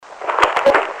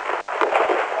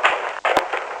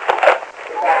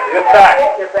Get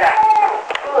back. Get back.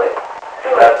 Good.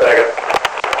 That second.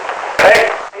 Hey!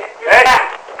 Hey!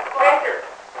 Victor.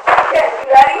 Okay,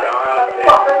 you ready?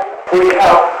 Free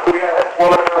help.